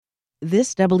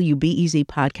This WBEZ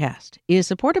podcast is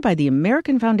supported by the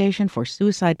American Foundation for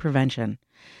Suicide Prevention.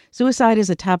 Suicide is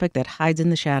a topic that hides in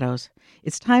the shadows.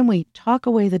 It's time we talk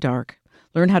away the dark,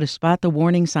 learn how to spot the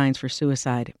warning signs for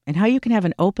suicide, and how you can have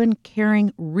an open,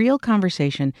 caring, real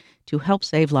conversation to help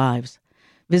save lives.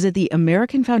 Visit the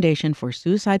American Foundation for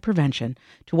Suicide Prevention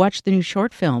to watch the new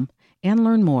short film and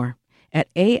learn more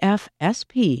at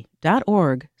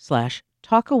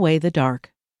afsp.org/talkawaythedark.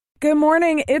 Good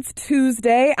morning. It's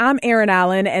Tuesday. I'm Erin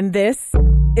Allen, and this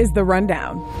is The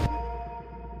Rundown.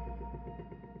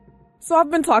 So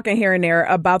I've been talking here and there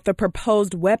about the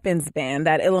proposed weapons ban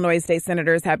that Illinois state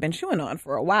senators have been chewing on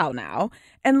for a while now.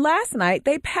 And last night,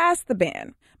 they passed the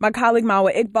ban. My colleague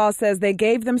Mawa Iqbal says they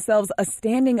gave themselves a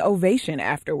standing ovation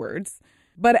afterwards.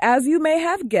 But as you may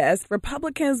have guessed,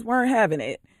 Republicans weren't having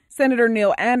it. Senator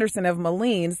Neil Anderson of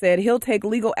Moline said he'll take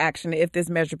legal action if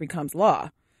this measure becomes law.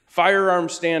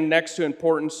 Firearms stand next to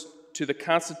importance to the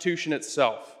Constitution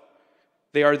itself.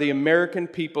 They are the American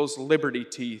people's liberty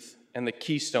teeth and the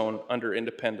keystone under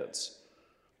independence.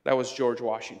 That was George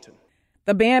Washington.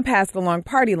 The ban passed along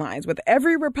party lines, with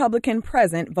every Republican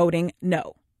present voting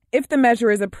no. If the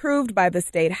measure is approved by the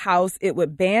state House, it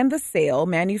would ban the sale,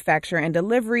 manufacture, and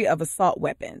delivery of assault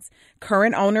weapons.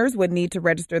 Current owners would need to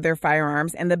register their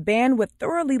firearms, and the ban would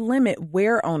thoroughly limit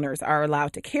where owners are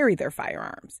allowed to carry their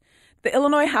firearms. The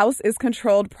Illinois House is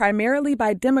controlled primarily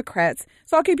by Democrats,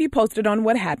 so I'll keep you posted on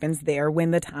what happens there when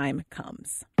the time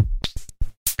comes.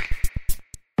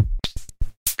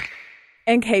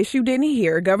 In case you didn't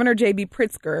hear, Governor J.B.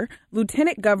 Pritzker,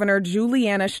 Lieutenant Governor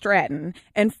Juliana Stratton,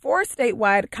 and 4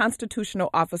 statewide constitutional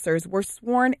officers were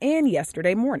sworn in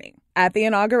yesterday morning. At the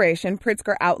inauguration,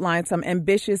 Pritzker outlined some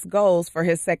ambitious goals for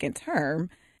his second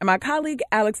term, and my colleague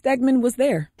Alex Degman was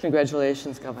there.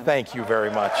 Congratulations, Governor. Thank you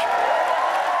very much.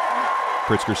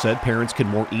 Pritzker said parents can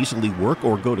more easily work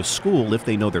or go to school if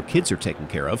they know their kids are taken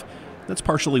care of. That's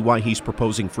partially why he's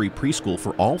proposing free preschool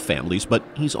for all families, but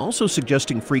he's also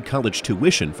suggesting free college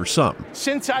tuition for some.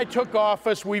 Since I took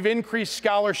office, we've increased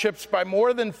scholarships by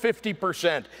more than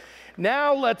 50%.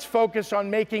 Now let's focus on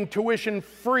making tuition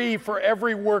free for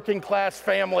every working class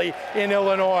family in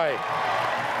Illinois.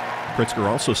 Pritzker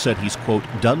also said he's, quote,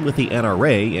 done with the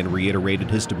NRA and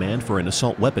reiterated his demand for an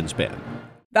assault weapons ban.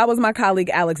 That was my colleague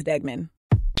Alex Degman.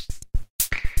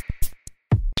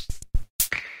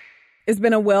 It's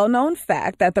been a well-known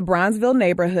fact that the Bronzeville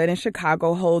neighborhood in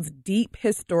Chicago holds deep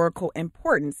historical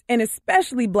importance, and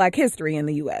especially Black history in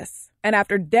the U.S. And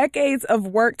after decades of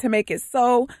work to make it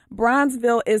so,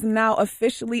 Bronzeville is now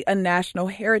officially a National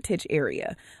Heritage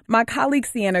Area. My colleague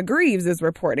Sienna Greaves is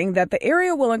reporting that the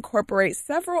area will incorporate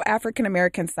several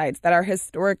African-American sites that are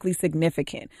historically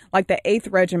significant, like the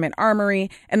 8th Regiment Armory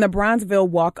and the Bronzeville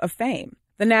Walk of Fame.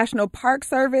 The National Park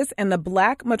Service and the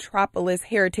Black Metropolis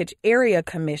Heritage Area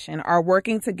Commission are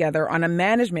working together on a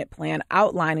management plan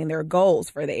outlining their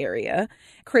goals for the area.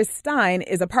 Chris Stein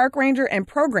is a park ranger and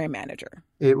program manager.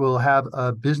 It will have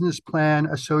a business plan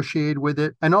associated with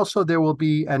it. And also there will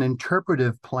be an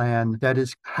interpretive plan that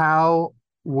is how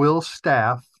will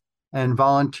staff and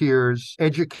volunteers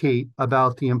educate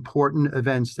about the important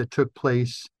events that took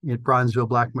place at Bronzeville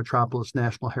Black Metropolis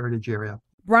National Heritage Area.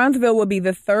 Bronzeville will be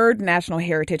the 3rd National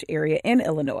Heritage Area in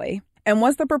Illinois. And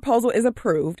once the proposal is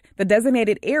approved, the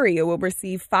designated area will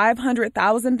receive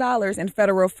 $500,000 in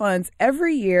federal funds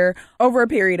every year over a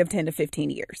period of 10 to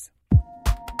 15 years.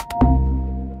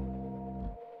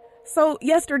 So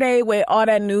yesterday, with all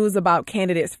that news about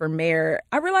candidates for mayor,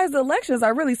 I realized the elections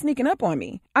are really sneaking up on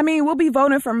me. I mean, we'll be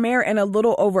voting for mayor in a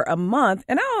little over a month,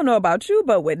 and I don't know about you,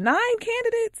 but with 9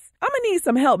 candidates, I'm gonna need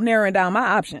some help narrowing down my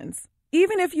options.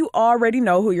 Even if you already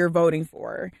know who you're voting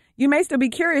for, you may still be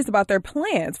curious about their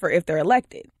plans for if they're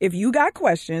elected. If you got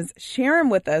questions, share them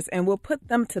with us and we'll put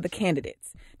them to the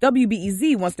candidates.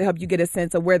 WBEZ wants to help you get a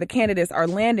sense of where the candidates are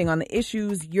landing on the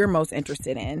issues you're most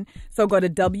interested in. So go to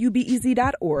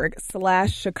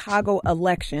WBEZ.org/Chicago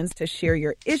elections to share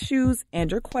your issues and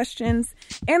your questions.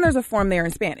 And there's a form there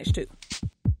in Spanish, too.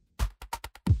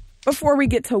 Before we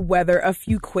get to weather, a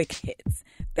few quick hits.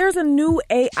 There's a new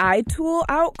AI tool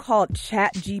out called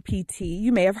ChatGPT.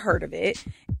 You may have heard of it.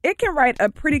 It can write a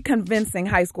pretty convincing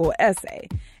high school essay.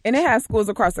 And it has schools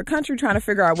across the country trying to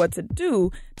figure out what to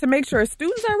do to make sure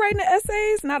students are writing the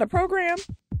essays, not a program.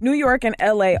 New York and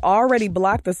LA already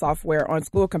blocked the software on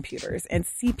school computers, and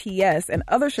CPS and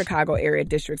other Chicago area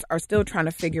districts are still trying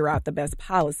to figure out the best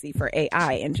policy for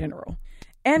AI in general.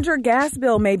 And your gas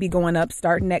bill may be going up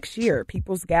starting next year.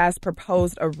 People's Gas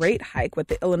proposed a rate hike with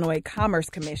the Illinois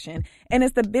Commerce Commission, and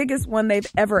it's the biggest one they've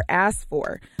ever asked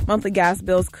for. Monthly gas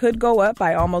bills could go up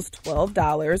by almost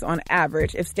 $12 on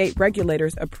average if state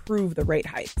regulators approve the rate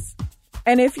hikes.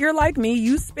 And if you're like me,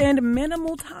 you spend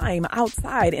minimal time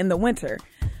outside in the winter.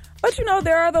 But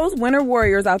there are those winter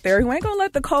warriors out there who ain't gonna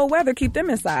let the cold weather keep them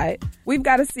inside. We've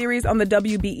got a series on the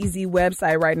WBEZ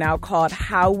website right now called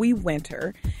How We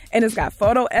Winter. And it's got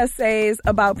photo essays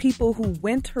about people who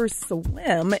winter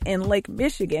swim in Lake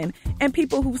Michigan and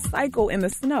people who cycle in the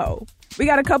snow. We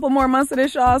got a couple more months of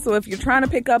this, y'all, so if you're trying to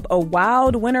pick up a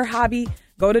wild winter hobby,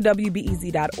 go to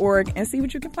WBEZ.org and see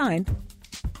what you can find.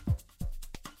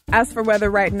 As for weather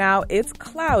right now, it's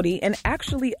cloudy and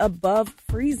actually above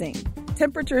freezing.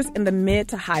 Temperatures in the mid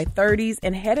to high 30s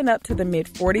and heading up to the mid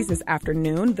 40s this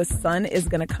afternoon. The sun is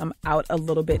going to come out a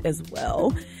little bit as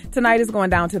well. Tonight is going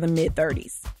down to the mid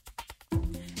 30s.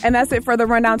 And that's it for the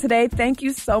Rundown today. Thank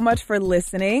you so much for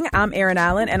listening. I'm Erin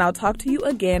Allen, and I'll talk to you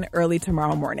again early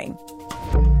tomorrow morning.